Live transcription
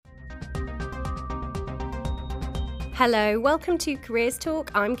Hello, welcome to Careers Talk.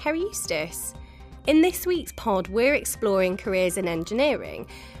 I'm Kerry Eustace. In this week's pod, we're exploring careers in engineering,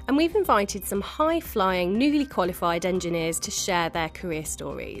 and we've invited some high-flying, newly qualified engineers to share their career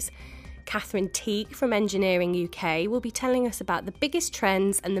stories. Catherine Teague from Engineering UK will be telling us about the biggest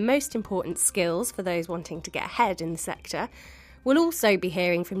trends and the most important skills for those wanting to get ahead in the sector. We'll also be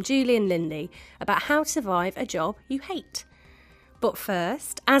hearing from Julian Lindley about how to survive a job you hate. But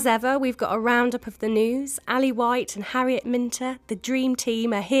first, as ever, we've got a roundup of the news. Ali White and Harriet Minter, the dream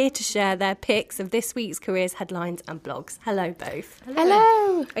team, are here to share their picks of this week's careers headlines and blogs. Hello, both.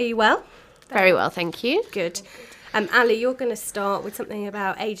 Hello. Are you well? Very well, thank you. Good. Ali, you're going to start with something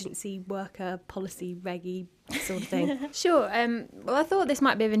about agency worker policy reggie sort of thing. Sure. Well, I thought this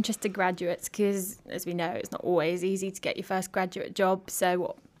might be of interest to graduates because, as we know, it's not always easy to get your first graduate job. So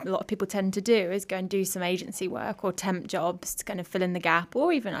what a lot of people tend to do is go and do some agency work or temp jobs to kind of fill in the gap,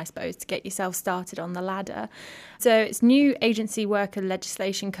 or even, I suppose, to get yourself started on the ladder. So it's new agency worker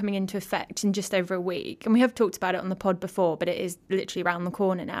legislation coming into effect in just over a week. And we have talked about it on the pod before, but it is literally around the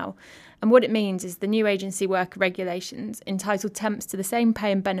corner now. And what it means is the new agency worker regulations entitle temps to the same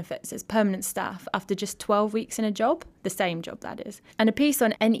pay and benefits as permanent staff after just 12 weeks in a job, the same job that is. And a piece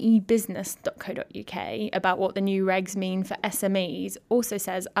on nebusiness.co.uk about what the new regs mean for SMEs also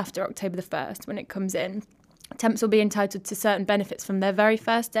says after October the 1st, when it comes in, temps will be entitled to certain benefits from their very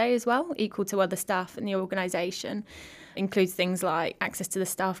first day as well, equal to other staff in the organisation. Includes things like access to the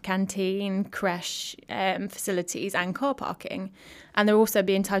staff canteen, creche facilities and car parking. And they'll also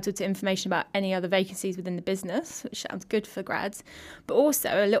be entitled to information about any other vacancies within the business, which sounds good for grads. But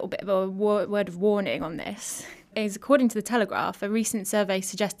also a little bit of a word of warning on this is, according to The Telegraph, a recent survey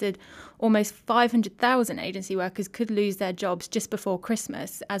suggested almost 500,000 agency workers could lose their jobs just before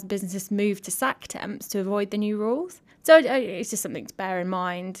Christmas as businesses move to sack temps to avoid the new rules. So it's just something to bear in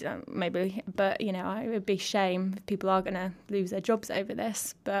mind, maybe. But, you know, it would be a shame if people are going to lose their jobs over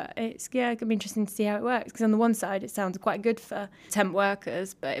this. But it's going to be interesting to see how it works. Because on the one side, it sounds quite good for temp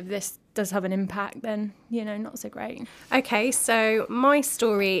workers. But if this does have an impact, then, you know, not so great. Okay, so my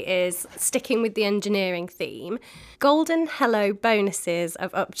story is sticking with the engineering theme. Golden Hello bonuses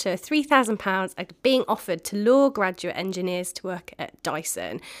of up to £3,000 are being offered to law graduate engineers to work at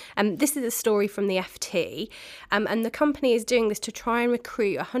Dyson. This is a story from the FT, and the company is doing this to try and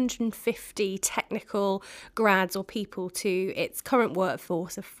recruit 150 technical grads or people to its current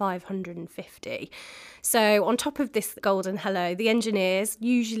workforce of 550. So on top of this Golden Hello, the engineers,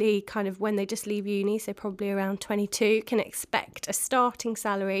 usually kind of when they just leave uni, so probably around 22, can expect a starting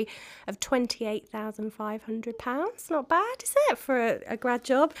salary of £28,500. Not bad, is it, for a grad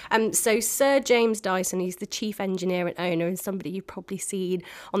job? So Sir James Dyson, he's the chief engineer and owner and somebody you've probably seen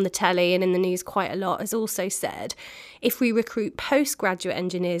on the telly and in the news quite a lot, has also said, if we recruit postgraduate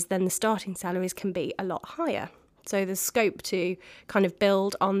engineers, then the starting salaries can be a lot higher. So there's scope to kind of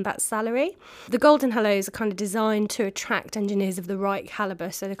build on that salary. The Golden Hellos are kind of designed to attract engineers of the right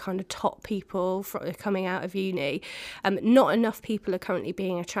calibre, so the kind of top people coming out of uni. Not enough people are currently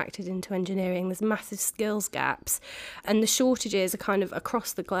being attracted into engineering. There's massive skills gaps, and the shortages are kind of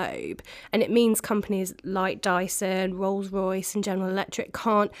across the globe. And it means companies like Dyson, Rolls-Royce and General Electric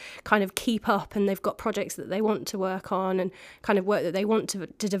can't kind of keep up, and they've got projects that they want to work on and kind of work that they want to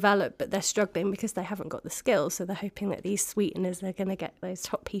develop, but they're struggling because they haven't got the skills. So they're hoping that these sweeteners are going to get those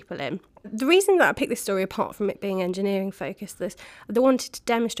top people in. The reason that I picked this story, apart from it being engineering focused, is they wanted to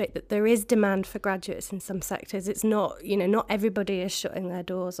demonstrate that there is demand for graduates in some sectors. It's not, you know, not everybody is shutting their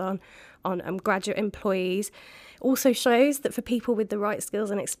doors on graduate employees. Also shows that for people with the right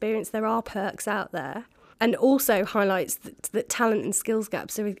skills and experience, there are perks out there. And also highlights that talent and skills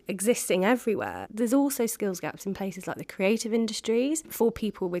gaps are existing everywhere. There's also skills gaps in places like the creative industries for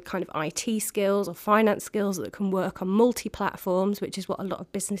people with kind of IT skills or finance skills that can work on multi-platforms, which is what a lot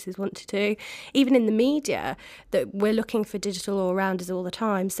of businesses want to do. Even in the media, that we're looking for digital all-rounders all the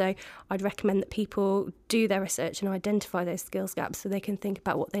time. So I'd recommend that people do their research and identify those skills gaps so they can think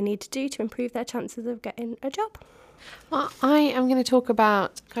about what they need to do to improve their chances of getting a job. Well, I am going to talk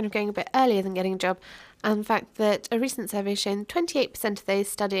about kind of going a bit earlier than getting a job, and the fact that a recent survey has shown 28% of those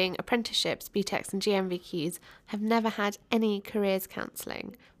studying apprenticeships, BTECs and GMVQs have never had any careers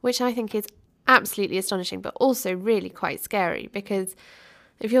counselling, which I think is absolutely astonishing, but also really quite scary, because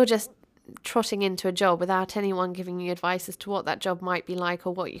if you're just trotting into a job without anyone giving you advice as to what that job might be like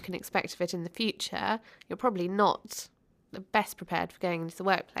or what you can expect of it in the future, you're probably not the best prepared for going into the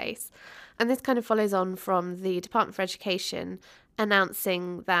workplace. And this kind of follows on from the Department for Education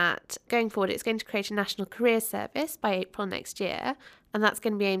announcing that going forward it's going to create a national career service by April next year, and that's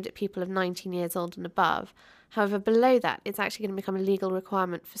going to be aimed at people of 19 years old and above. However, below that, it's actually going to become a legal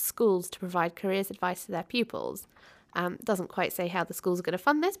requirement for schools to provide careers advice to their pupils. Doesn't quite say how the schools are going to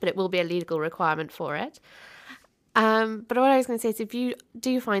fund this, but it will be a legal requirement for it. But what I was going to say is, if you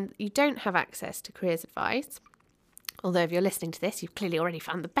do find that you don't have access to careers advice, although if you're listening to this, you've clearly already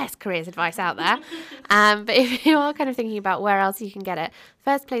found the best careers advice out there. But if you are kind of thinking about where else you can get it,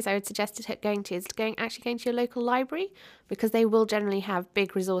 first place I would suggest going to your local library, because they will generally have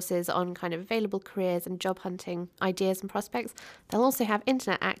big resources on kind of available careers and job hunting ideas and prospects. They'll also have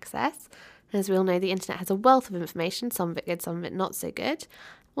internet access. As we all know, the internet has a wealth of information, some of it good, some of it not so good.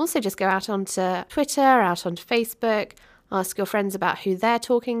 Also, just go out onto Twitter, out onto Facebook, ask your friends about who they're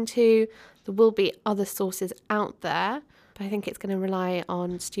talking to. There will be other sources out there, but I think it's going to rely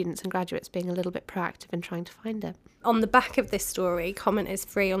on students and graduates being a little bit proactive in trying to find it. On the back of this story, Comment is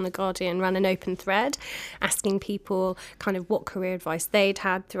Free on The Guardian ran an open thread asking people kind of what career advice they'd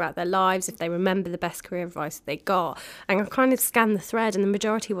had throughout their lives, if they remember the best career advice they got. And I kind of scanned the thread, and the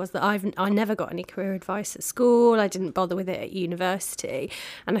majority was that I never got any career advice at school. I didn't bother with it at university.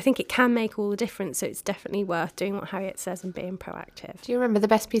 And I think it can make all the difference, so it's definitely worth doing what Harriet says and being proactive. Do you remember the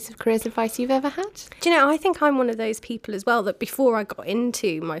best piece of careers advice you've ever had? Do you know, I think I'm one of those people as well that before I got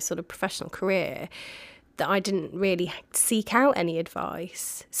into my sort of professional career, that I didn't really seek out any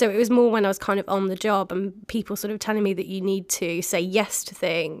advice. So it was more when I was kind of on the job and people sort of telling me that you need to say yes to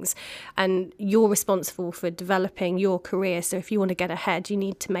things and you're responsible for developing your career. So if you want to get ahead, you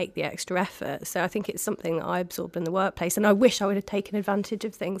need to make the extra effort. So I think it's something that I absorbed in the workplace, and I wish I would have taken advantage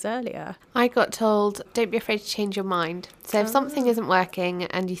of things earlier. I got told, don't be afraid to change your mind. So if something isn't working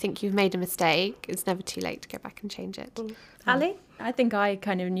and you think you've made a mistake, it's never too late to go back and change it. Ali? I think I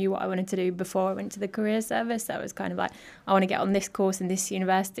kind of knew what I wanted to do before I went to the career service. I was kind of like, I want to get on this course in this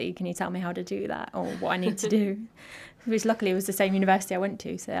university. Can you tell me how to do that, or what I need to do? Which luckily was the same university I went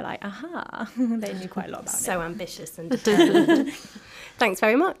to. So they're like, aha, they knew quite a lot about it. So ambitious and determined. Thanks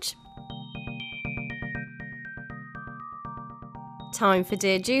very much. Time for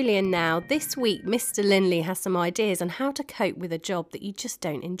Dear Julian now. This week, Mr. Linley has some ideas on how to cope with a job that you just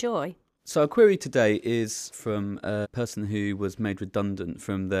don't enjoy. So our query today is from a person who was made redundant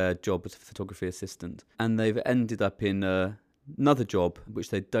from their job as a photography assistant, and they've ended up in another job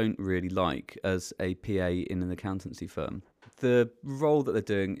which they don't really like as a PA in an accountancy firm. The role that they're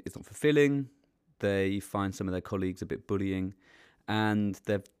doing is not fulfilling. They find some of their colleagues a bit bullying, and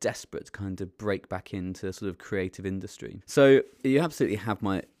they're desperate to kind of break back into a sort of creative industry. So you absolutely have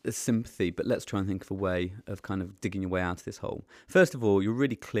my sympathy, but let's try and think of a way of kind of digging your way out of this hole. First of all, you're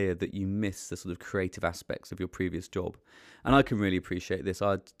really clear that you miss the sort of creative aspects of your previous job. And I can really appreciate this.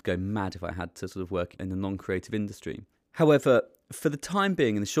 I'd go mad if I had to sort of work in a non-creative industry. However, for the time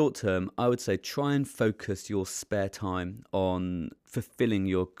being, in the short term, I would say try and focus your spare time on fulfilling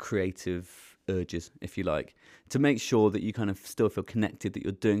your creative urges, if you like, to make sure that you kind of still feel connected, that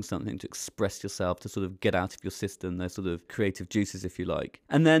you're doing something to express yourself, to sort of get out of your system those sort of creative juices, if you like.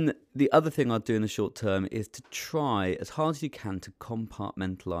 And then the other thing I'd do in the short term is to try as hard as you can to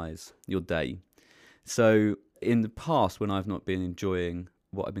compartmentalise your day. So in the past, when I've not been enjoying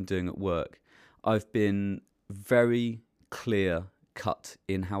what I've been doing at work, I've been very clear cut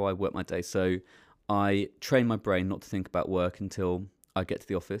in how I work my day. So I train my brain not to think about work until I get to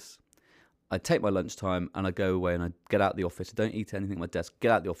the office. I take my lunchtime and I go away and I get out the office. I don't eat anything at my desk,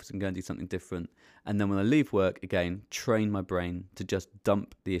 get out the office and go and do something different. And then when I leave work, again, train my brain to just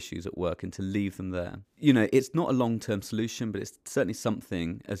dump the issues at work and to leave them there. You know, it's not a long-term solution, but it's certainly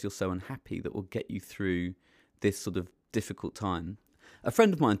something, as you're so unhappy, that will get you through this sort of difficult time. A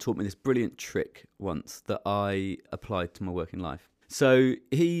friend of mine taught me this brilliant trick once that I applied to my working life. So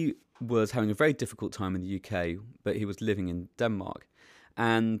he was having a very difficult time in the UK, but he was living in Denmark.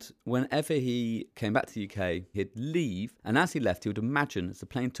 And whenever he came back to the UK, he'd leave, and as he left, he would imagine, as the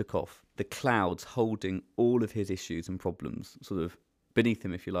plane took off, the clouds holding all of his issues and problems sort of beneath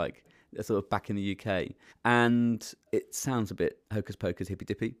him, if you like, sort of back in the UK. And it sounds a bit hocus-pocus,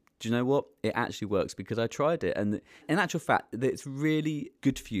 hippy-dippy. Do you know what? It actually works because I tried it. And in actual fact, it's really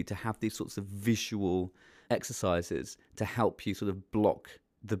good for you to have these sorts of visual exercises to help you sort of block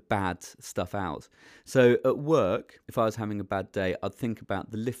the bad stuff out. So at work, if I was having a bad day, I'd think about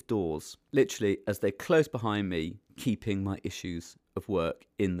the lift doors, literally as they close behind me, keeping my issues of work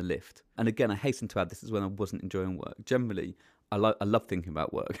in the lift. And again, I hasten to add, this is when I wasn't enjoying work. Generally, I love thinking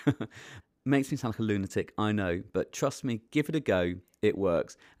about work. Makes me sound like a lunatic, I know, but trust me, give it a go, it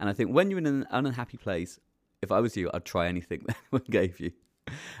works. And I think when you're in an unhappy place, if I was you, I'd try anything that one gave you.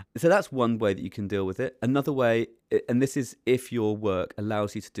 So that's one way that you can deal with it. Another way, and this is if your work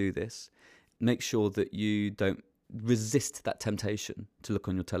allows you to do this, make sure that you don't resist that temptation to look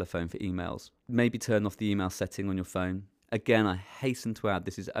on your telephone for emails. Maybe turn off the email setting on your phone Again, I hasten to add,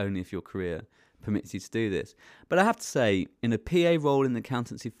 this is only if your career permits you to do this. But I have to say, in a PA role in an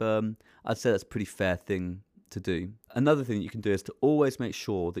accountancy firm, I'd say that's a pretty fair thing to do. Another thing that you can do is to always make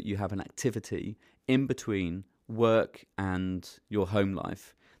sure that you have an activity in between work and your home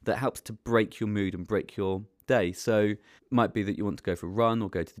life that helps to break your mood and break your day. So it might be that you want to go for a run or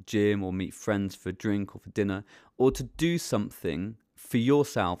go to the gym or meet friends for a drink or for dinner, or to do something for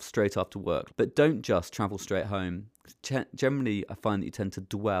yourself straight after work. But don't just travel straight home. Generally, I find that you tend to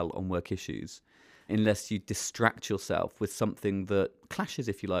dwell on work issues unless you distract yourself with something that clashes,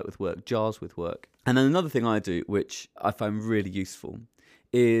 if you like, with work, jars with work. And then another thing I do, which I find really useful,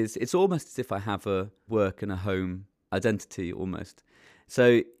 is it's almost as if I have a work and a home identity almost.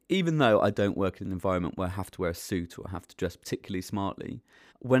 So even though I don't work in an environment where I have to wear a suit or I have to dress particularly smartly,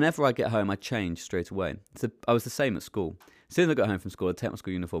 whenever I get home, I change straight away. So I was the same at school. As soon as I got home from school, I'd take my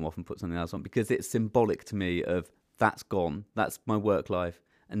school uniform off and put something else on, because it's symbolic to me of that's gone, that's my work life,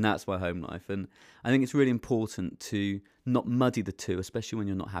 and that's my home life. And I think it's really important to not muddy the two, especially when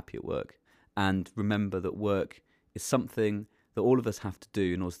you're not happy at work. And remember that work is something that all of us have to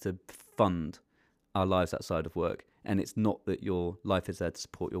do in order to fund our lives outside of work. And it's not that your life is there to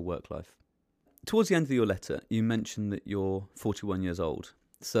support your work life. Towards the end of your letter, you mentioned that you're 41 years old.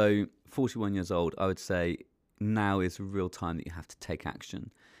 So 41 years old, I would say now is a real time that you have to take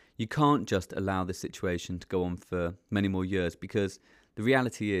action. You can't just allow this situation to go on for many more years, because the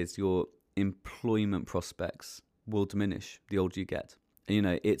reality is your employment prospects will diminish the older you get.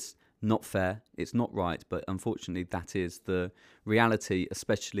 And, it's not fair, it's not right, but unfortunately that is the reality,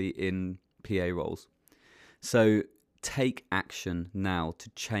 especially in PA roles. So take action now to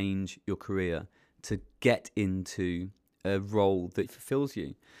change your career, to get into a role that fulfills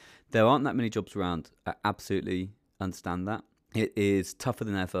you. There aren't that many jobs around. I absolutely understand that. It is tougher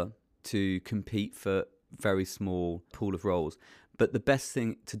than ever to compete for very small pool of roles. But the best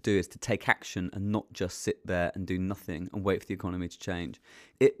thing to do is to take action and not just sit there and do nothing and wait for the economy to change.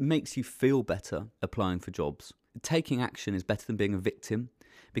 It makes you feel better applying for jobs. Taking action is better than being a victim,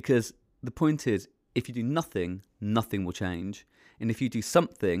 because the point is, if you do nothing, nothing will change. And if you do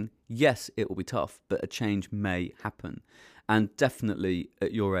something, yes, it will be tough, but a change may happen. And definitely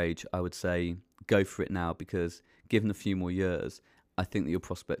at your age, I would say go for it now, because given a few more years, I think that your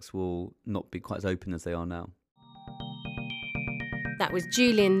prospects will not be quite as open as they are now. That was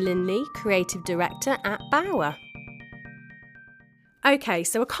Julian Linley, Creative Director at Bauer. Okay,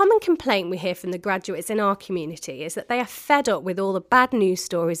 so a common complaint we hear from the graduates in our community is that they are fed up with all the bad news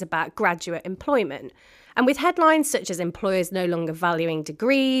stories about graduate employment. And with headlines such as employers no longer valuing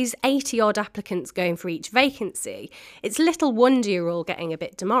degrees, 80-odd applicants going for each vacancy, it's little wonder you're all getting a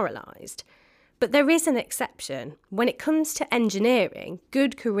bit demoralised. But there is an exception. When it comes to engineering,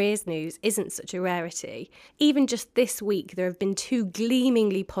 good careers news isn't such a rarity. Even just this week, there have been two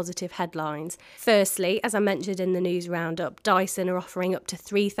gleamingly positive headlines. Firstly, as I mentioned in the news roundup, Dyson are offering up to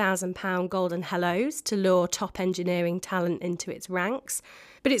 £3,000 golden hellos to lure top engineering talent into its ranks.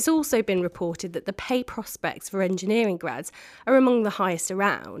 But it's also been reported that the pay prospects for engineering grads are among the highest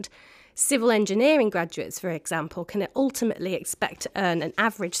around. Civil engineering graduates, for example, can ultimately expect to earn an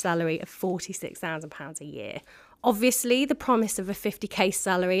average salary of £46,000 a year. Obviously, the promise of a 50k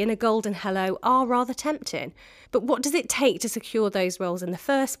salary and a golden hello are rather tempting. But what does it take to secure those roles in the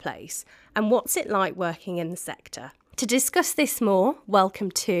first place? And what's it like working in the sector? To discuss this more,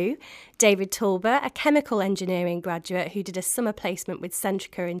 welcome to David Talbot, a chemical engineering graduate who did a summer placement with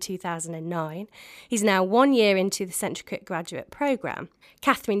Centrica in 2009. He's now 1 year into the Centrica graduate programme.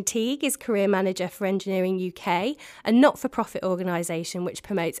 Catherine Teague is Career Manager for Engineering UK, a not-for-profit organisation which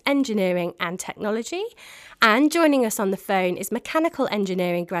promotes engineering and technology. And joining us on the phone is mechanical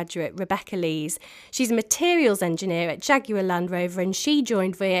engineering graduate Rebecca Lees. She's a materials engineer at Jaguar Land Rover, and she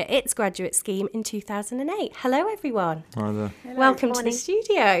joined via its graduate scheme in 2008. Hello, everyone. Hi there. Hello, welcome to the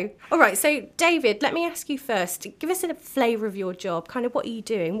studio. All right, so David, let me ask you first. Give us a flavour of your job. Kind of what are you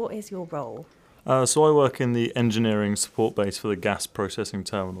doing? What is your role? So I work in the engineering support base for the gas processing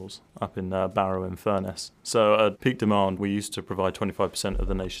terminals up in Barrow and Furness. So at peak demand, we used to provide 25% of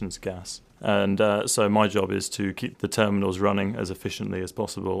the nation's gas. And so my job is to keep the terminals running as efficiently as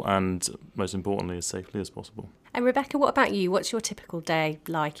possible and, most importantly, as safely as possible. And Rebecca, what about you? What's your typical day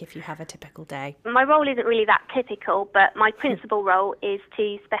like, if you have a typical day? My role isn't really that typical, but my principal role is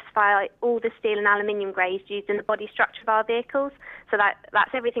to specify all the steel and aluminium grades used in the body structure of our vehicles. So that's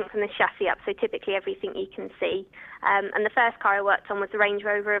everything from the chassis up, so typically everything you can see. And the first car I worked on was the Range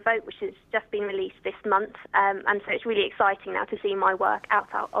Rover Evoque, which has just been released this month. And so it's really exciting now to see my work out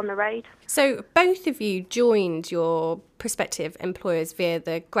on the road. So both of you joined your prospective employers via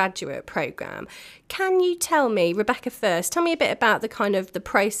the graduate programme. Can you tell me, Rebecca first, tell me a bit about the kind of the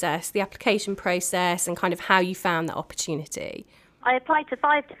process, the application process, and kind of how you found that opportunity? I applied to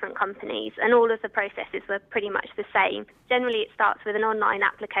 5 different companies and all of the processes were pretty much the same. Generally, it starts with an online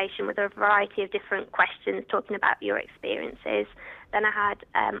application with a variety of different questions talking about your experiences. Then I had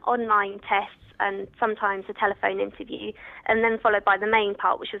online tests and sometimes a telephone interview, and then followed by the main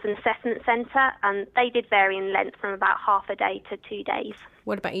part, which was an assessment centre, and they did vary in length from about half a day to 2 days.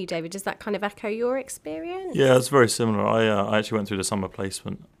 What about you, David? Does that kind of echo your experience? Yeah, it's very similar. I actually went through the summer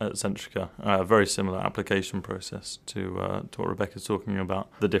placement at Centrica, a very similar application process to what Rebecca's talking about.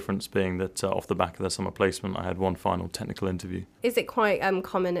 The difference being that off the back of the summer placement, I had one final technical interview. Is it quite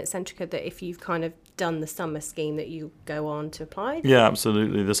common at Centrica that if you've kind of done the summer scheme that you go on to apply? Yeah,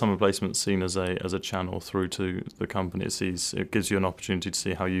 absolutely. The summer placement's seen as a channel through to the company. It gives you an opportunity to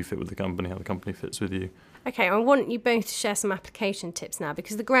see how you fit with the company, how the company fits with you. Okay, I want you both to share some application tips now,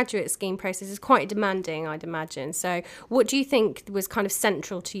 because the graduate scheme process is quite demanding, I'd imagine. So what do you think was kind of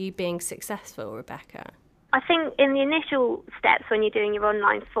central to you being successful, Rebecca? I think in the initial steps when you're doing your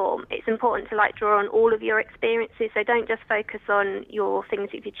online form, it's important to draw on all of your experiences. So don't just focus on your things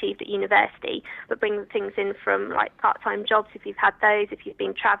you've achieved at university, but bring things in from part-time jobs if you've had those, if you've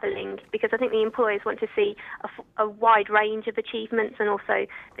been travelling, because I think the employers want to see a wide range of achievements, and also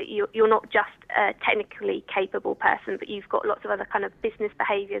that you're not just a technically capable person, but you've got lots of other kind of business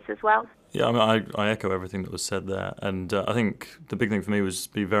behaviours as well. Yeah, I mean, I echo everything that was said there, and I think the big thing for me was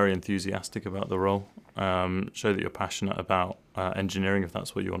be very enthusiastic about the role. Show that you're passionate about engineering, if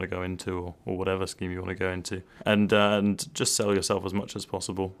that's what you want to go into, or whatever scheme you want to go into, and just sell yourself as much as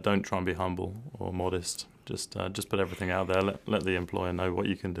possible. Don't try and be humble or modest. Just put everything out there. Let the employer know what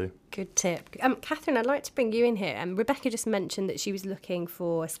you can do. Good tip. Catherine, I'd like to bring you in here. Rebecca just mentioned that she was looking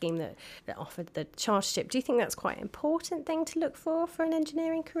for a scheme that offered the chartership. Do you think that's quite an important thing to look for an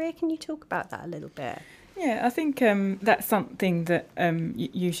engineering career? Can you talk about that a little bit? Yeah, I think that's something that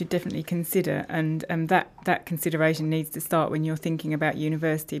you should definitely consider, and that consideration needs to start when you're thinking about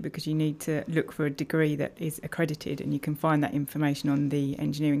university, because you need to look for a degree that is accredited, and you can find that information on the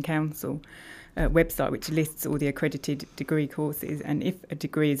Engineering Council website, which lists all the accredited degree courses. And if a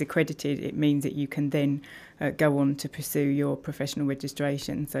degree is accredited, it means that you can then go on to pursue your professional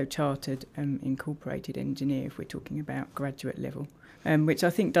registration, so chartered incorporated engineer if we're talking about graduate level. Which I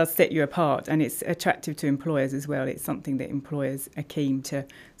think does set you apart, and it's attractive to employers as well. It's something that employers are keen to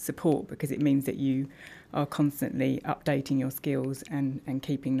support, because it means that you are constantly updating your skills and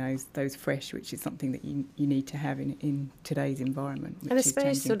keeping those fresh, which is something that you need to have in today's environment. And I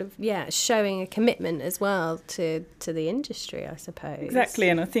suppose showing a commitment as well to the industry, I suppose. Exactly,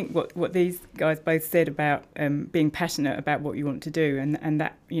 and I think what these guys both said about being passionate about what you want to do, and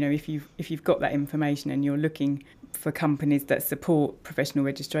that, if you've got that information and you're looking for companies that support professional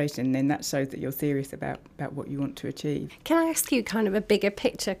registration, then that shows that you're serious about what you want to achieve. Can I ask you kind of a bigger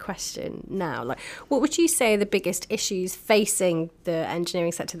picture question now? What would you say are the biggest issues facing the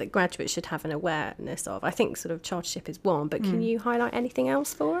engineering sector that graduates should have an awareness of? I think sort of chartership is one, but can you highlight anything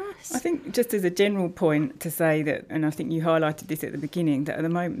else for us? I think just as a general point to say that, and I think you highlighted this at the beginning, that at the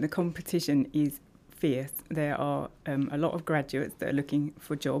moment the competition is fierce. There are a lot of graduates that are looking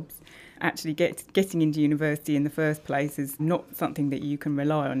for jobs. Actually getting into university in the first place is not something that you can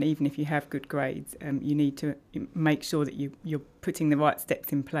rely on. Even if you have good grades, you need to make sure that you're putting the right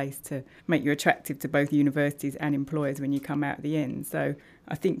steps in place to make you attractive to both universities and employers when you come out at the end. So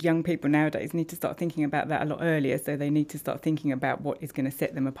I think young people nowadays need to start thinking about that a lot earlier. So they need to start thinking about what is going to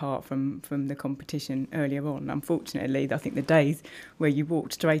set them apart from the competition earlier on. Unfortunately, I think the days where you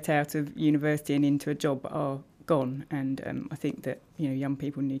walked straight out of university and into a job are gone, and I think that young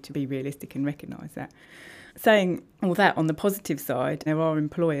people need to be realistic and recognise that. Saying all that, on the positive side, there are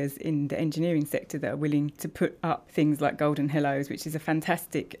employers in the engineering sector that are willing to put up things like Golden Hellos, which is a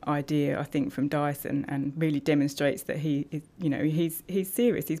fantastic idea, I think, from Dyson, and really demonstrates that he is, he's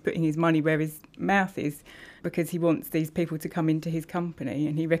serious. He's putting his money where his mouth is, because he wants these people to come into his company,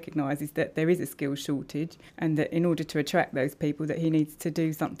 and he recognises that there is a skills shortage, and that in order to attract those people that he needs to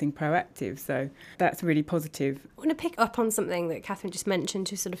do something proactive. So that's really positive. I want to pick up on something that Catherine just mentioned,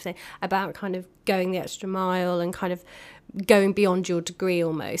 to sort of say about kind of going the extra mile and kind of going beyond your degree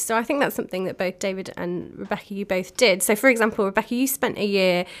almost. So I think that's something that both David and Rebecca, you both did. So for example, Rebecca, you spent a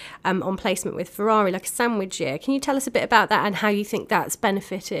year on placement with Ferrari, like a sandwich year. Can you tell us a bit about that and how you think that's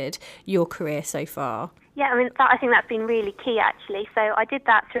benefited your career so far? Yeah, I think that's been really key, actually. So I did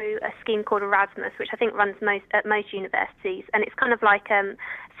that through a scheme called Erasmus, which I think runs at most universities, and it's kind of like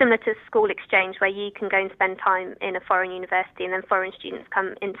similar to school exchange, where you can go and spend time in a foreign university and then foreign students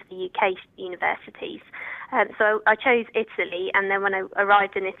come into the UK universities. So I chose Italy, and then when I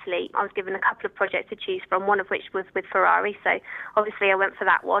arrived in Italy, I was given a couple of projects to choose from, one of which was with Ferrari, so obviously I went for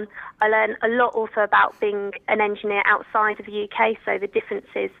that one. I learned a lot also about being an engineer outside of the UK, so the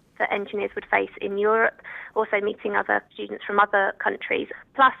differences that engineers would face in Europe, also meeting other students from other countries.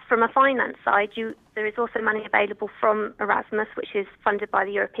 Plus, from a finance side, there is also money available from Erasmus, which is funded by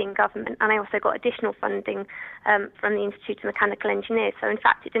the European government, and I also got additional funding from the Institute of Mechanical Engineers. So in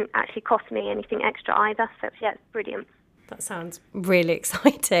fact, it didn't actually cost me anything extra either. So yeah, it's brilliant. That sounds really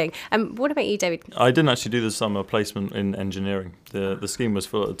exciting. What about you, David? I didn't actually do the summer placement in engineering. The scheme was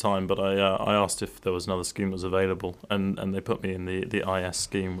full at the time, but I asked if there was another scheme that was available, and they put me in the IS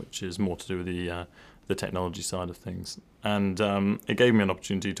scheme, which is more to do with the technology side of things. And it gave me an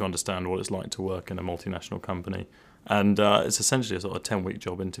opportunity to understand what it's like to work in a multinational company. And it's essentially a sort of 10-week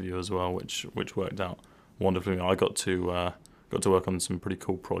job interview as well, which worked out wonderfully. I got to work on some pretty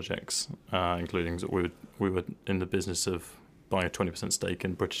cool projects, including that we were in the business of buying a 20% stake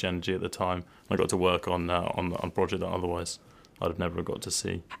in British Energy at the time. I got to work on a project that otherwise I'd have never got to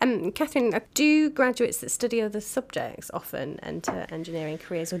see. Catherine, do graduates that study other subjects often enter engineering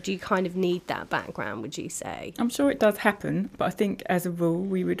careers, or do you kind of need that background, would you say? I'm sure it does happen, but I think as a rule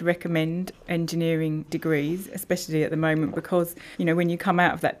we would recommend engineering degrees, especially at the moment, because, you know, when you come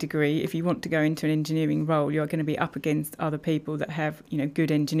out of that degree, if you want to go into an engineering role, you're going to be up against other people that have, you know,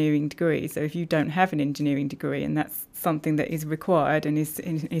 good engineering degrees. So if you don't have an engineering degree and that's something that is required and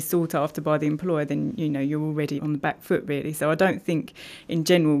is sought after by the employer, then, you know, you're already on the back foot, really. So I don't think in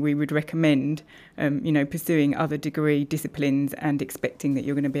general we would recommend pursuing other degree disciplines and expecting that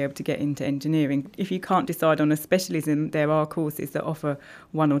you're going to be able to get into engineering. If you can't decide on a specialism, there are courses that offer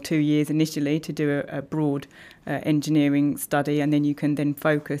 1 or 2 years initially to do a broad engineering study, and then you can then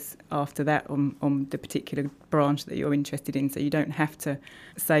focus after that on the particular branch that you're interested in. So you don't have to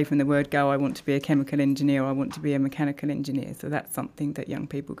say from the word go, I want to be a chemical engineer, or I want to be a mechanical engineer. So that's something that young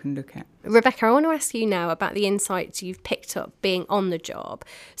people can look at. Rebecca, I want to ask you now about the insights you've picked up being on the job.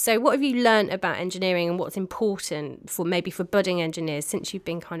 So what have you learnt about engineering, and what's important for budding engineers since you've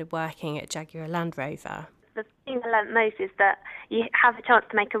been kind of working at Jaguar Land Rover? The thing I learnt most is that you have a chance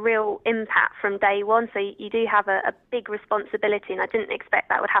to make a real impact from day one. So you do have a big responsibility, and I didn't expect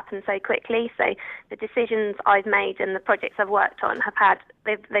that would happen so quickly. So the decisions I've made and the projects I've worked on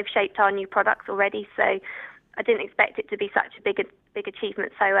they've shaped our new products already. So I didn't expect it to be such a big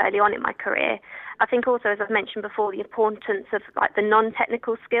achievement so early on in my career. I think also, as I've mentioned before, the importance of like the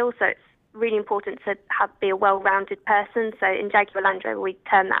non-technical skills. So it's really important to be a well-rounded person. So in Jaguar Land Rover, we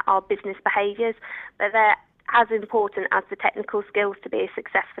term that our business behaviours, but they're as important as the technical skills to be a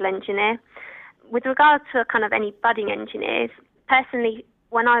successful engineer. With regard to kind of any budding engineers, personally,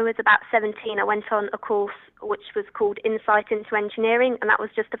 when I was about 17, I went on a course which was called Insight into Engineering, and that was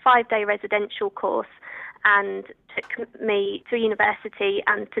just a 5-day residential course, and took me to university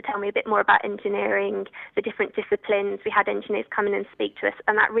and to tell me a bit more about engineering, the different disciplines. We had engineers come in and speak to us,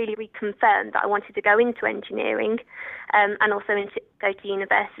 and that really reconfirmed that I wanted to go into engineering and also go to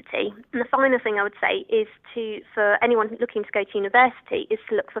university. And the final thing I would say is for anyone looking to go to university is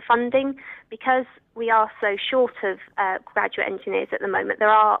to look for funding, because we are so short of graduate engineers at the moment. There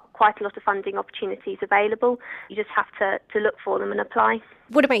are quite a lot of funding opportunities available. You just have to look for them and apply.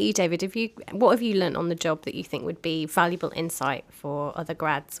 What about you, David? What have you learnt on the job that you think would be valuable insight for other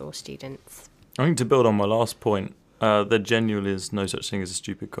grads or students? I think to build on my last point, there genuinely is no such thing as a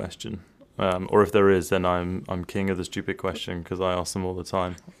stupid question. Or if there is, then I'm king of the stupid question, because I ask them all the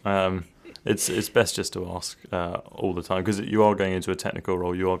time. It's best just to ask all the time, because you are going into a technical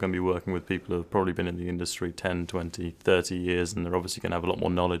role. You are going to be working with people who have probably been in the industry 10, 20, 30 years, and they're obviously going to have a lot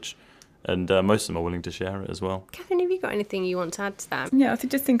more knowledge. And most of them are willing to share it as well. Catherine, have you got anything you want to add to that? Yeah, I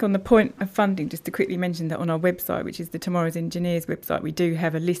just think on the point of funding, just to quickly mention that on our website, which is the Tomorrow's Engineers website, we do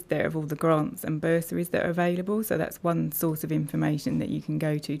have a list there of all the grants and bursaries that are available. So that's one source of information that you can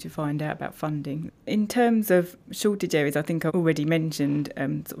go to find out about funding. In terms of shortage areas, I think I've already mentioned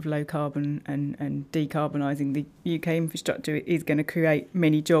sort of low carbon and decarbonising the UK infrastructure is going to create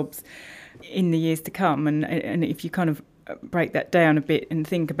many jobs in the years to come. And if you kind of break that down a bit and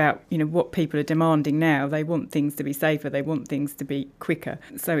think about, you know, what people are demanding now. They want things to be safer, they want things to be quicker.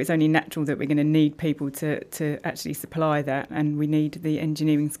 So it's only natural that we're going to need people to actually supply that, and we need the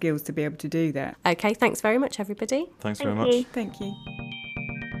engineering skills to be able to do that. Okay, thanks very much, everybody. Thanks very much. Thank you.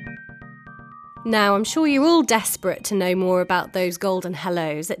 Now, I'm sure you're all desperate to know more about those golden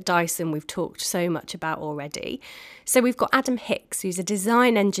hellos at Dyson we've talked so much about already. So we've got Adam Hicks, who's a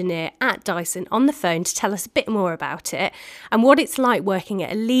design engineer at Dyson, on the phone to tell us a bit more about it and what it's like working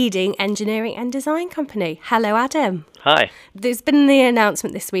at a leading engineering and design company. Hello, Adam. Hi. There's been the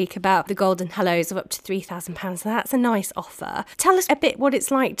announcement this week about the golden hellos of up to £3,000. So that's a nice offer. Tell us a bit what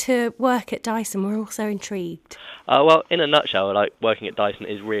it's like to work at Dyson. We're all so intrigued. Well, in a nutshell, like working at Dyson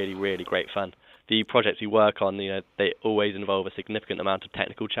is really, really great fun. The projects we work on, they always involve a significant amount of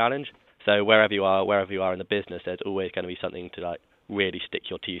technical challenge. So wherever you are in the business, there's always going to be something to really stick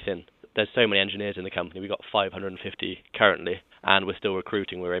your teeth in. There's so many engineers in the company. We've got 550 currently, and we're still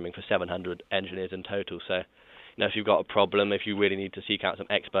recruiting. We're aiming for 700 engineers in total. So, if you've got a problem, if you really need to seek out some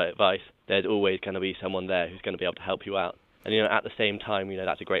expert advice, there's always going to be someone there who's going to be able to help you out. And at the same time,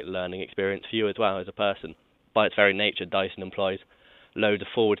 that's a great learning experience for you as well as a person. By its very nature, Dyson employs loads of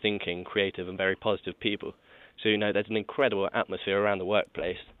forward-thinking, creative and very positive people. So, there's an incredible atmosphere around the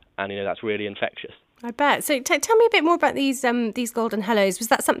workplace, and, that's really infectious. I bet. So tell me a bit more about these golden hellos. Was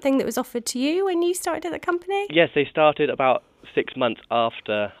that something that was offered to you when you started at the company? Yes, they started about 6 months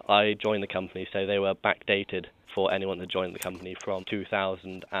after I joined the company, so they were backdated for anyone that joined the company from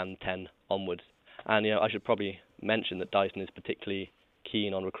 2010 onwards. And, I should probably mention that Dyson is particularly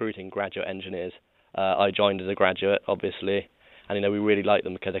keen on recruiting graduate engineers. I joined as a graduate, obviously, and, we really like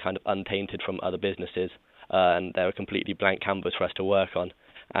them because they're kind of untainted from other businesses, and they're a completely blank canvas for us to work on.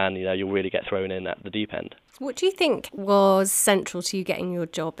 And, you'll really get thrown in at the deep end. What do you think was central to you getting your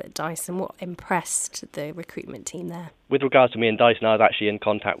job at Dyson? What impressed the recruitment team there? With regards to me and Dyson, I was actually in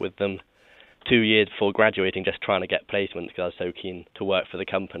contact with them 2 years before graduating, just trying to get placements because I was so keen to work for the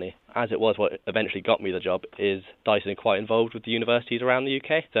company. As it was, what eventually got me the job is Dyson are quite involved with the universities around the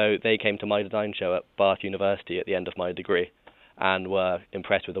UK. So they came to my design show at Bath University at the end of my degree and were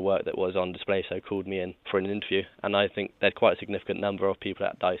impressed with the work that was on display, so called me in for an interview. And I think there's quite a significant number of people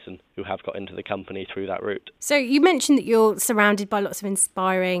at Dyson who have got into the company through that route. So you mentioned that you're surrounded by lots of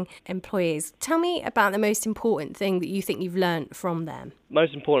inspiring employees. Tell me about the most important thing that you think you've learnt from them.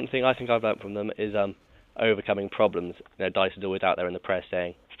 Most important thing I think I've learnt from them is overcoming problems. Dyson's always out there in the press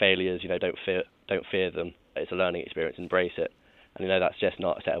saying failures, don't fear them. It's a learning experience, embrace it. And that's just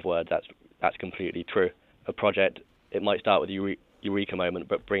not a set of words. That's completely true. A project, it might start with a eureka moment,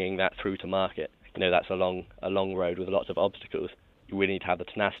 but bringing that through to market, that's a long road with lots of obstacles. You really need to have the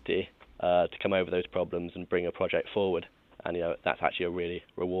tenacity to come over those problems and bring a project forward. And, that's actually a really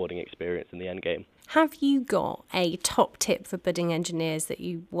rewarding experience in the end game. Have you got a top tip for budding engineers that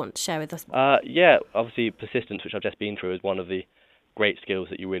you want to share with us? Yeah, obviously persistence, which I've just been through, is one of the great skills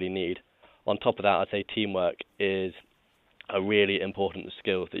that you really need. On top of that, I'd say teamwork is a really important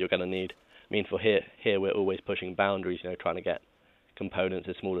skill that you're going to need. I mean, for here we're always pushing boundaries, trying to get components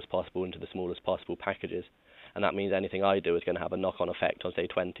as small as possible into the smallest possible packages. And that means anything I do is going to have a knock-on effect on, say,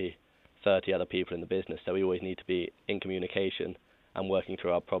 20, 30 other people in the business. So we always need to be in communication and working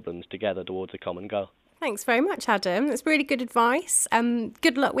through our problems together towards a common goal. Thanks very much, Adam. That's really good advice.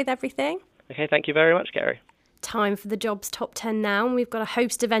 Good luck with everything. Okay, thank you very much, Gary. Time for the Jobs Top 10 now, and we've got a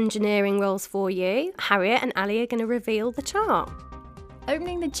host of engineering roles for you. Harriet and Ali are going to reveal the chart.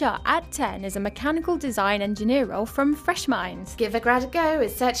 Opening the chart at 10 is a mechanical design engineer role from Fresh Minds. Give a Grad a Go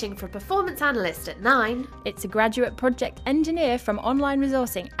is searching for a performance analyst at 9. It's a graduate project engineer from online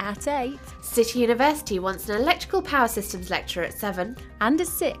resourcing at 8. City University wants an electrical power systems lecturer at 7. And at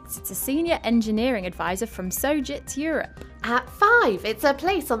 6, it's a senior engineering advisor from Sojit Europe. At 5, it's a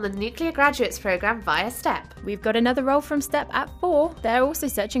place on the Nuclear Graduates Programme via STEP. We've got another role from STEP at 4. They're also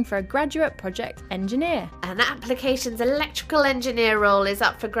searching for a graduate project engineer. An applications electrical engineer role is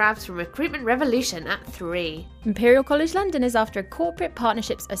up for grabs from Recruitment Revolution at 3. Imperial College London is after a corporate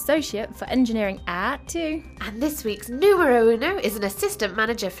partnerships associate for engineering at 2. And this week's numero uno is an assistant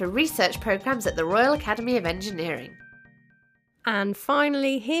manager for research programmes at the Royal Academy of Engineering. And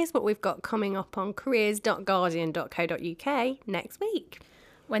finally, here's what we've got coming up on careers.guardian.co.uk next week.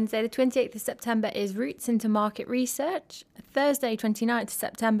 Wednesday the 28th of September is Routes into Market Research. Thursday 29th of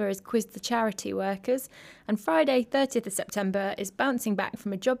September is Quiz the Charity Workers. And Friday 30th of September is Bouncing Back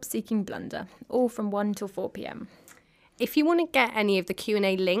from a Job-Seeking Blunder, all from 1 till 4 p.m. If you want to get any of the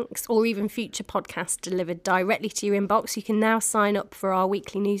Q&A links or even future podcasts delivered directly to your inbox, you can now sign up for our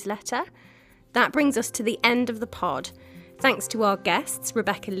weekly newsletter. That brings us to the end of the pod. Thanks to our guests,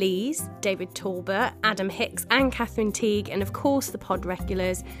 Rebecca Lees, David Talbot, Adam Hicks and Catherine Teague, and of course the pod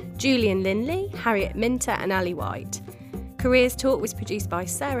regulars, Julian Linley, Harriet Minter and Ali White. Careers Talk was produced by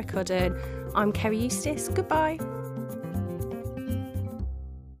Sarah Cudden. I'm Kerry Eustace. Goodbye.